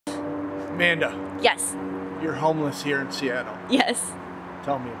Manda, Yes. you're homeless here in Seattle. Yes.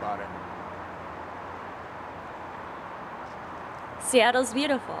 Tell me about it. Seattle's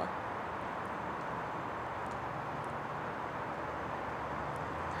beautiful.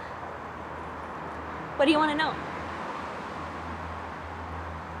 What do you want to know?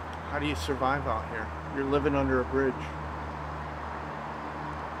 How do you survive out here? You're living under a bridge.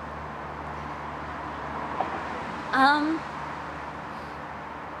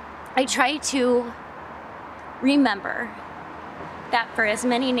 I try to remember that for as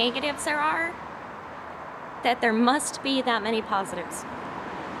many negatives there are, that there must be that many positives.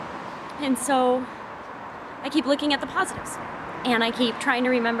 And so I keep looking at the positives, and I keep trying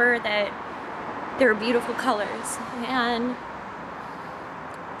to remember that there are beautiful colors, and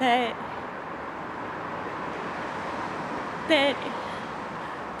that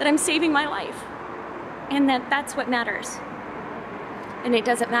I'm saving my life, and that's what matters. And it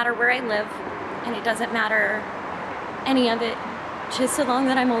doesn't matter where I live, and it doesn't matter any of it, just so long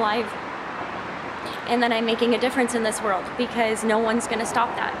that I'm alive and that I'm making a difference in this world, because no one's gonna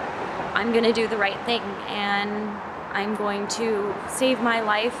stop that. I'm gonna do the right thing, and I'm going to save my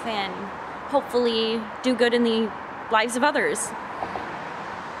life and hopefully do good in the lives of others.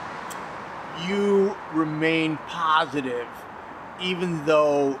 You remain positive even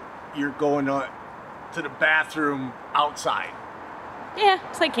though you're going to the bathroom outside. Yeah,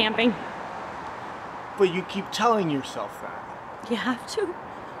 it's like camping. But you keep telling yourself that. You have to.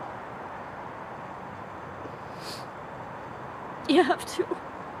 You have to.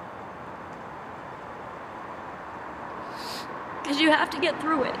 Because you have to get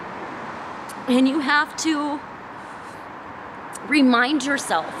through it. And you have to remind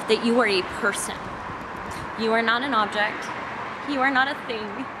yourself that you are a person. You are not an object. You are not a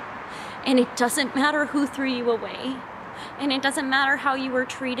thing. And it doesn't matter who threw you away. And it doesn't matter how you were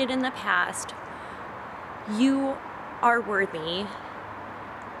treated in the past. You are worthy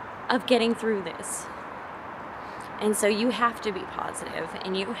of getting through this. And so you have to be positive,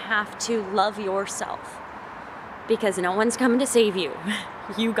 and you have to love yourself, because no one's coming to save you.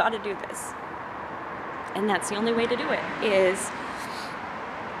 You got to do this. And that's the only way to do it, is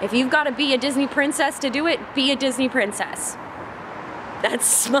if you've got to be a Disney princess to do it, be a Disney princess.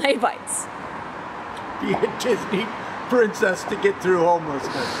 That's my advice. Be a Disney princess to get through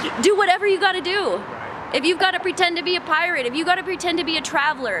homelessness. Do whatever you got to do. Right. If you've got to pretend to be a pirate, if you've got to pretend to be a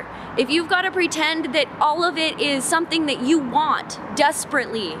traveler, if you've got to pretend that all of it is something that you want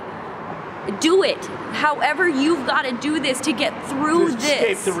desperately, do it. However, you've got to do this to get through to this.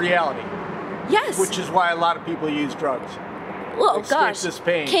 Escape the reality. Yes. Which is why a lot of people use drugs. Well, Escape gosh. this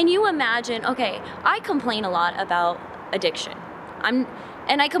pain. Can you imagine? Okay, I complain a lot about addiction. And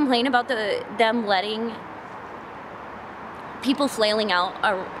I complain about them letting people flailing out,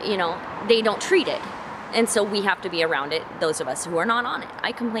 they don't treat it. And so we have to be around it, those of us who are not on it.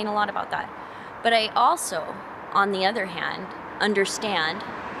 I complain a lot about that. But I also, on the other hand, understand,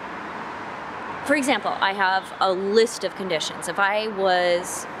 for example, I have a list of conditions. If I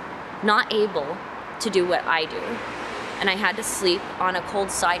was not able to do what I do, and I had to sleep on a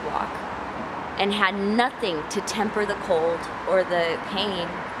cold sidewalk, and had nothing to temper the cold or the pain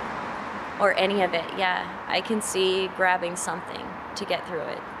or any of it, yeah, I can see grabbing something to get through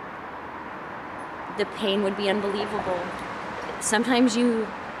it. The pain would be unbelievable. Sometimes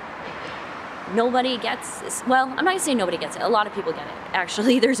nobody gets this. Well, I'm not gonna say nobody gets it. A lot of people get it.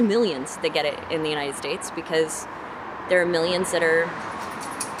 Actually, there's millions that get it in the United States, because there are millions that are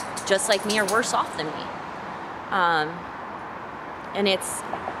just like me or worse off than me. And it's,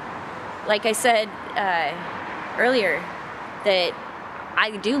 like I said earlier, that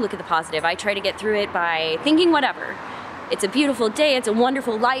I do look at the positive. I try to get through it by thinking whatever. It's a beautiful day, it's a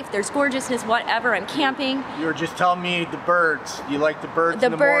wonderful life, there's gorgeousness, whatever, I'm camping. You were just telling me the birds. You like the birds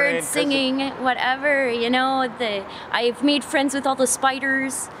in the birds morning? Singing, whatever, I've made friends with all the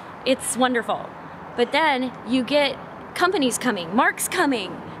spiders. It's wonderful. But then you get companies coming, Mark's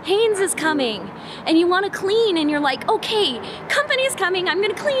coming, Haynes is coming, and you want to clean, and you're like, okay, company's coming, I'm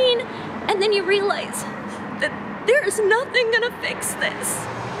gonna clean. And then you realize that there's nothing gonna fix this.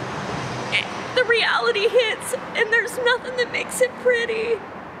 The reality hits, and there's nothing that makes it pretty.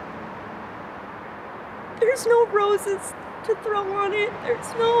 There's no roses to throw on it.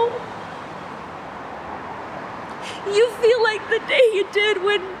 You feel like the day you did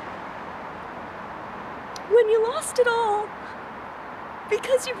when you lost it all,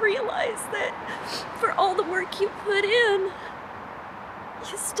 because you realize that for all the work you put in,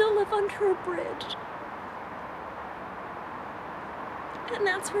 you still live under a bridge. And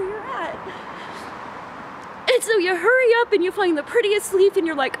that's where you're at. And so you hurry up and you find the prettiest leaf and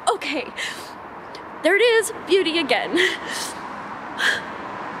you're like, okay, there it is, beauty again.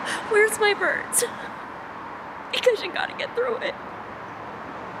 Where's my birds? Because you gotta get through it.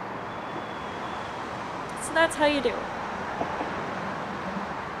 So that's how you do it.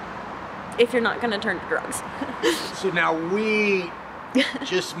 If you're not gonna turn to drugs. So now we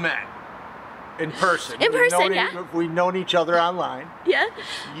just met in person. In person, yeah. We've known each other online. Yeah.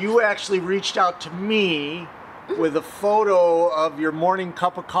 You actually reached out to me with a photo of your morning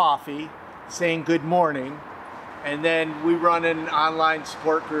cup of coffee saying good morning. And then we run an online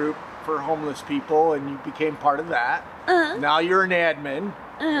support group for homeless people, and you became part of that. Now you're an admin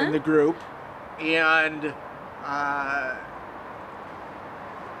in the group. And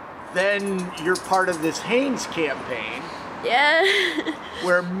then you're part of this Haynes campaign. Yeah.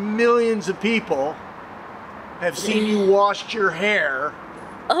 Where millions of people have seen you wash your hair.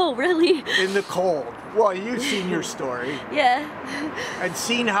 Oh, really? In the cold. Well, you've seen your story. Yeah. And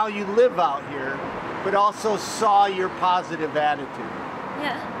seen how you live out here, but also saw your positive attitude.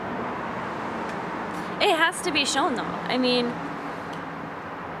 Yeah. It has to be shown, though. I mean,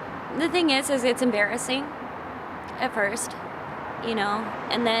 the thing is it's embarrassing at first, you know,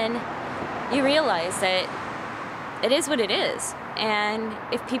 and then you realize that it is what it is. And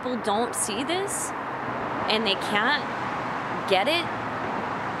if people don't see this and they can't get it,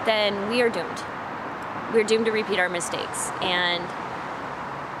 then we are doomed. We're doomed to repeat our mistakes. And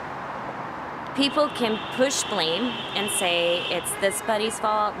people can push blame and say it's this buddy's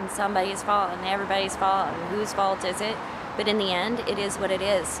fault and somebody's fault and everybody's fault and whose fault is it? But in the end, it is what it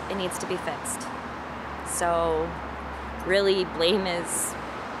is. It needs to be fixed. So really, blame is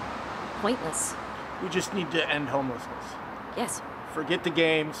pointless. We just need to end homelessness. Yes. Forget the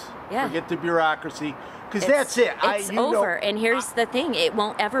games. Yeah. Forget the bureaucracy. Because that's it. It's over. And here's the thing. It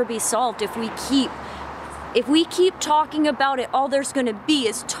won't ever be solved if we keep talking about it. All there's going to be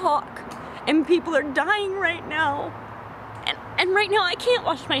is talk. And people are dying right now. And right now I can't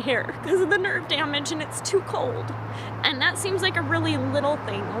wash my hair because of the nerve damage and it's too cold. And that seems like a really little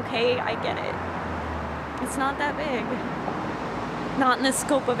thing, okay? I get it. It's not that big. Not in the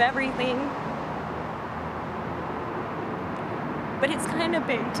scope of everything. But it's kind of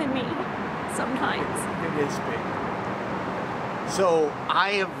big to me sometimes. It is big. So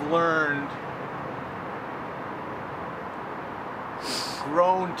I have learned,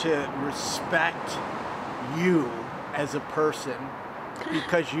 grown to respect you as a person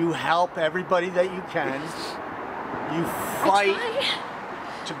because you help everybody that you can. You fight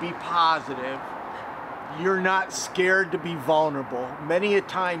to be positive. You're not scared to be vulnerable. Many a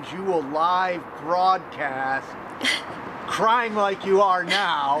times you will live broadcast crying like you are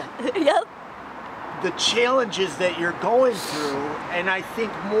now. Yep. The challenges that you're going through, and I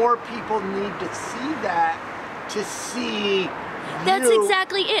think more people need to see that to see That's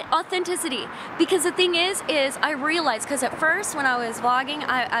exactly it, authenticity. Because the thing is I realized, because at first when I was vlogging,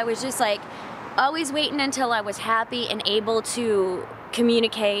 I was just like, always waiting until I was happy and able to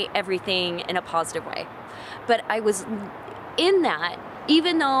communicate everything in a positive way. But I was in that,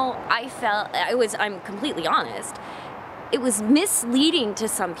 even though I felt, I'm completely honest, it was misleading to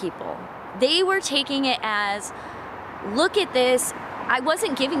some people. They were taking it as, look at this, I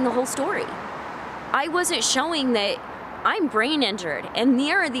wasn't giving the whole story. I wasn't showing that I'm brain injured and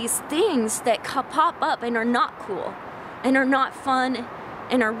there are these things that pop up and are not cool and are not fun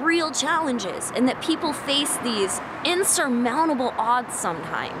and are real challenges, and that people face these insurmountable odds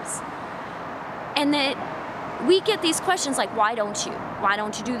sometimes. And that we get these questions like, why don't you? Why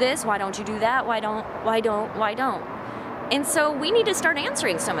don't you do this? Why don't you do that? Why don't? And so we need to start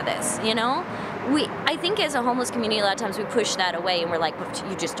answering some of this, you know? I think as a homeless community, a lot of times we push that away and we're like,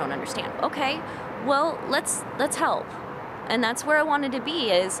 you just don't understand. Okay, well, let's help. And that's where I wanted to be,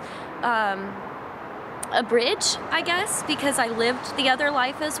 is a bridge, I guess, because I lived the other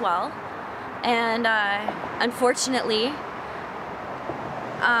life as well. And unfortunately,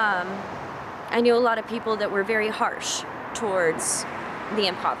 I knew a lot of people that were very harsh towards the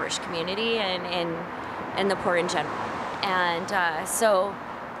impoverished community and the poor in general. And so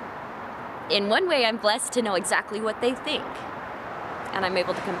in one way, I'm blessed to know exactly what they think, and I'm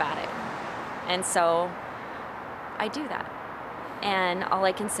able to combat it. And so I do that. And all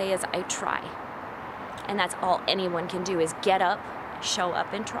I can say is I try. And that's all anyone can do, is get up, show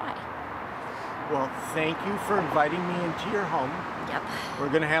up, and try. Well, thank you for inviting me into your home. Yep. We're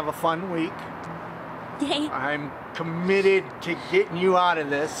going to have a fun week. Yay. I'm committed to getting you out of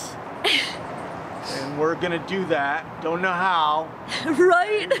this. And we're going to do that. Don't know how.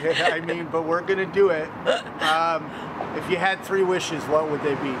 Right? I mean, but we're going to do it. If you had 3 wishes, what would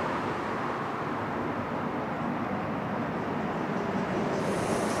they be?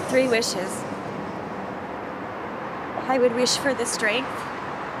 3 wishes. I would wish for the strength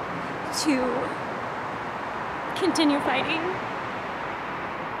to continue fighting.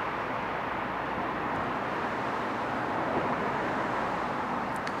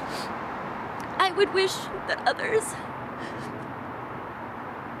 I would wish that others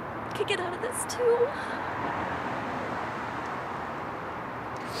could get out of this too.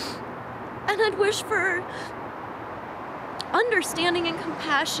 And I'd wish for understanding and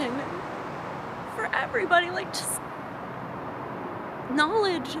compassion for everybody, like just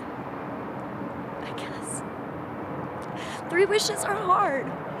knowledge, I guess. 3 wishes are hard.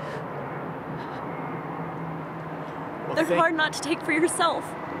 Well, They're hard not to take for yourself.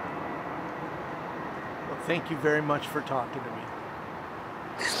 Well, thank you very much for talking to me.